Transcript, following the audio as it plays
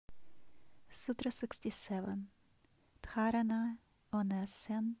Sutra 67. Dharana on the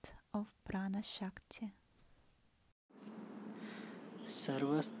ascent of Prana Shakti.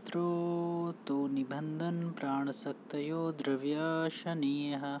 सर्वस्त्रो तो निबन्धन प्राणशक्तयो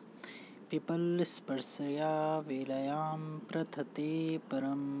द्रव्याशनीयः पिपल्स्पर्शया वेलायां प्रथते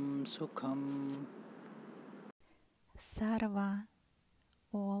परं सुखम्. Sarva,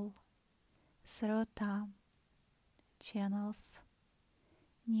 all, Srota, channels,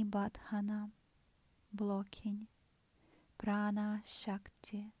 Nibadhana, blocking, Prana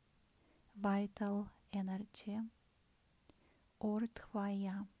Shakti, vital energy,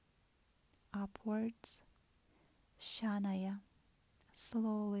 Urdhvaya, upwards, Shanaya,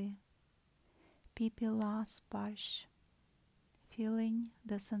 slowly, Pipila Sparsh, feeling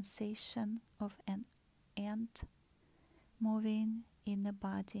the sensation of an ant moving in the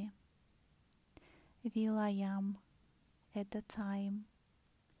body, Vilayam, at the time,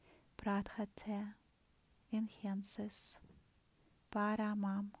 Pradhate, enhances,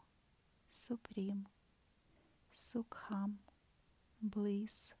 Paramam, supreme, Sukham,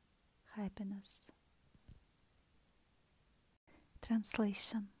 bliss, happiness.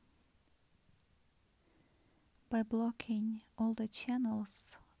 Translation. By blocking all the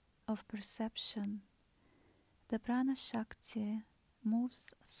channels of perception, the Prana Shakti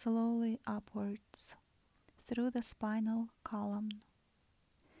moves slowly upwards through the spinal column.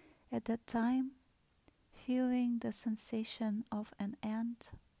 At that time, feeling the sensation of an ant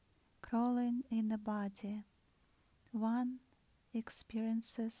crawling in the body, one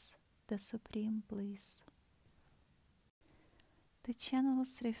experiences the supreme bliss. The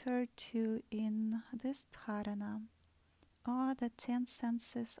channels referred to in this dharana are the 10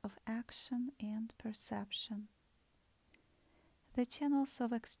 senses of action and perception. The channels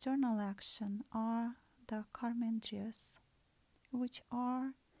of external action are the karmendriyas, which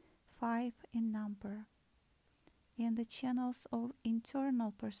are 5 in number, and the channels of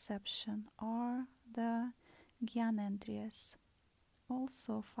internal perception are the Gyanendriyas,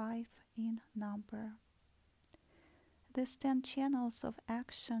 also 5 in number. These 10 channels of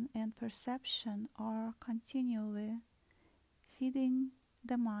action and perception are continually feeding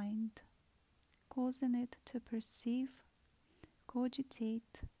the mind, causing it to perceive,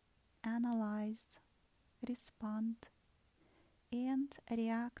 cogitate, analyze, respond, and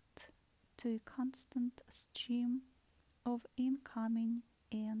react to a constant stream of incoming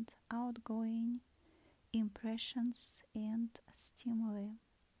and outgoing impressions and stimuli.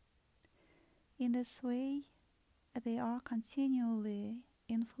 In this way, they are continually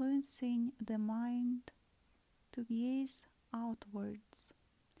influencing the mind to gaze outwards,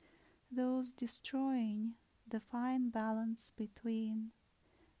 thus destroying the fine balance between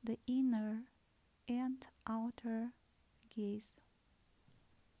the inner and outer gaze.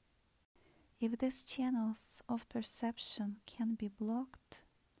 If these channels of perception can be blocked,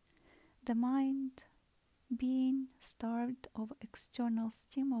 the mind, being starved of external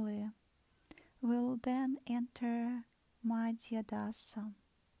stimuli, will then enter Madhyadasa,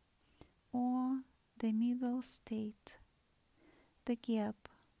 or the middle state, the gap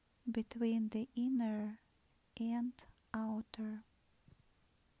between the inner and outer.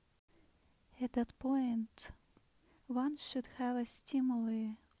 At that point, one should have a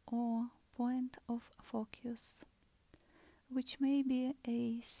stimuli or point of focus, which may be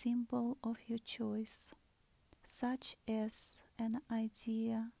a symbol of your choice, such as an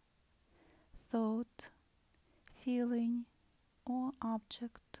idea, thought, feeling, or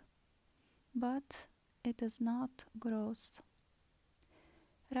object, but it is not gross.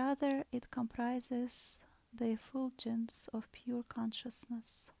 Rather, it comprises the effulgence of pure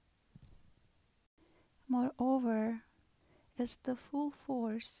consciousness. Moreover, as the full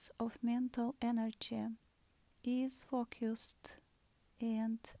force of mental energy is focused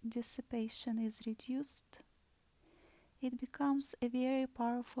and dissipation is reduced, it becomes a very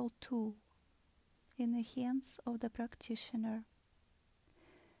powerful tool in the hands of the practitioner.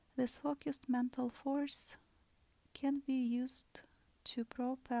 This focused mental force can be used to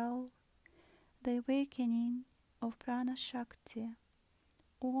propel the awakening of Prana Shakti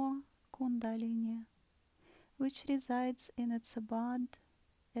or Kundalini, which resides in its abode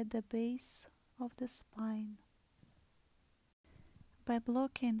at the base of the spine. By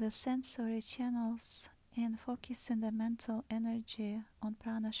blocking the sensory channels and focusing the mental energy on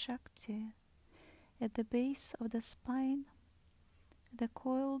Prana Shakti at the base of the spine, the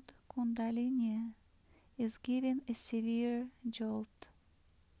coiled Kundalini is given a severe jolt.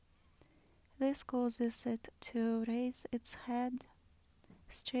 This causes it to raise its head,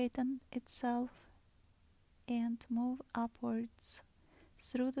 straighten itself, and move upwards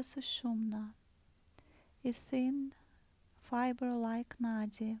through the Sushumna, a thin, fiber-like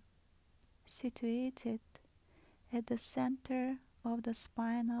nadi situated at the center of the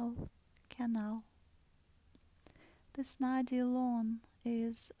spinal canal. This nadi alone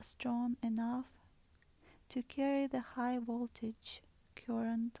is strong enough to carry the high voltage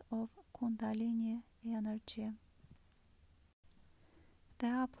current of Kundalini energy. The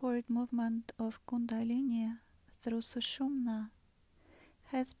upward movement of Kundalini through Sushumna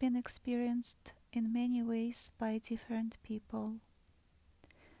has been experienced in many ways by different people.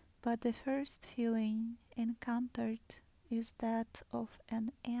 But the first feeling encountered is that of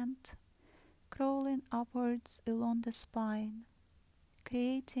an ant crawling upwards along the spine,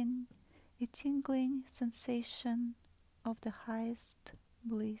 creating a tingling sensation of the highest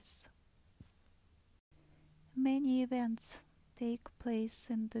bliss. Many events take place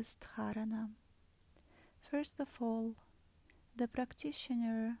in this dharana. First of all, the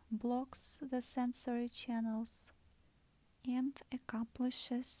practitioner blocks the sensory channels and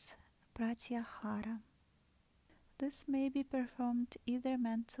accomplishes pratyahara. This may be performed either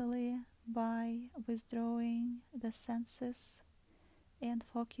mentally by withdrawing the senses and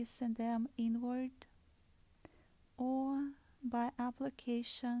focusing them inward, or by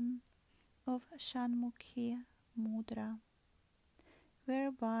application of Shanmukhi mudra,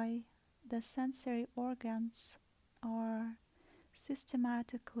 whereby the sensory organs are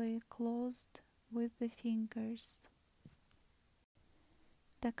systematically closed with the fingers.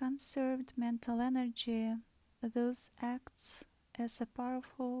 The conserved mental energy thus acts as a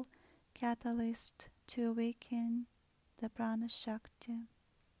powerful catalyst to awaken the prana shakti.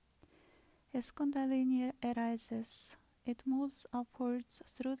 As Kundalini arises, it moves upwards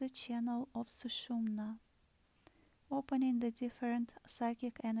through the channel of Sushumna, opening the different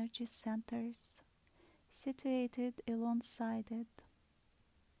psychic energy centers situated alongside it.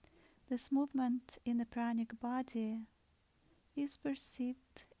 This movement in the pranic body is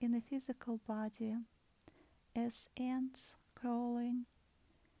perceived in the physical body as ants crawling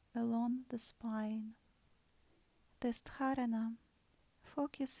along the spine. This dharana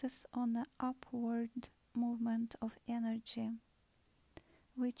focuses on the upward movement of energy,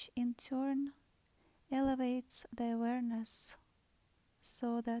 which in turn elevates the awareness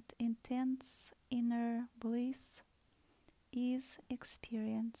so that intense inner bliss is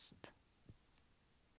experienced.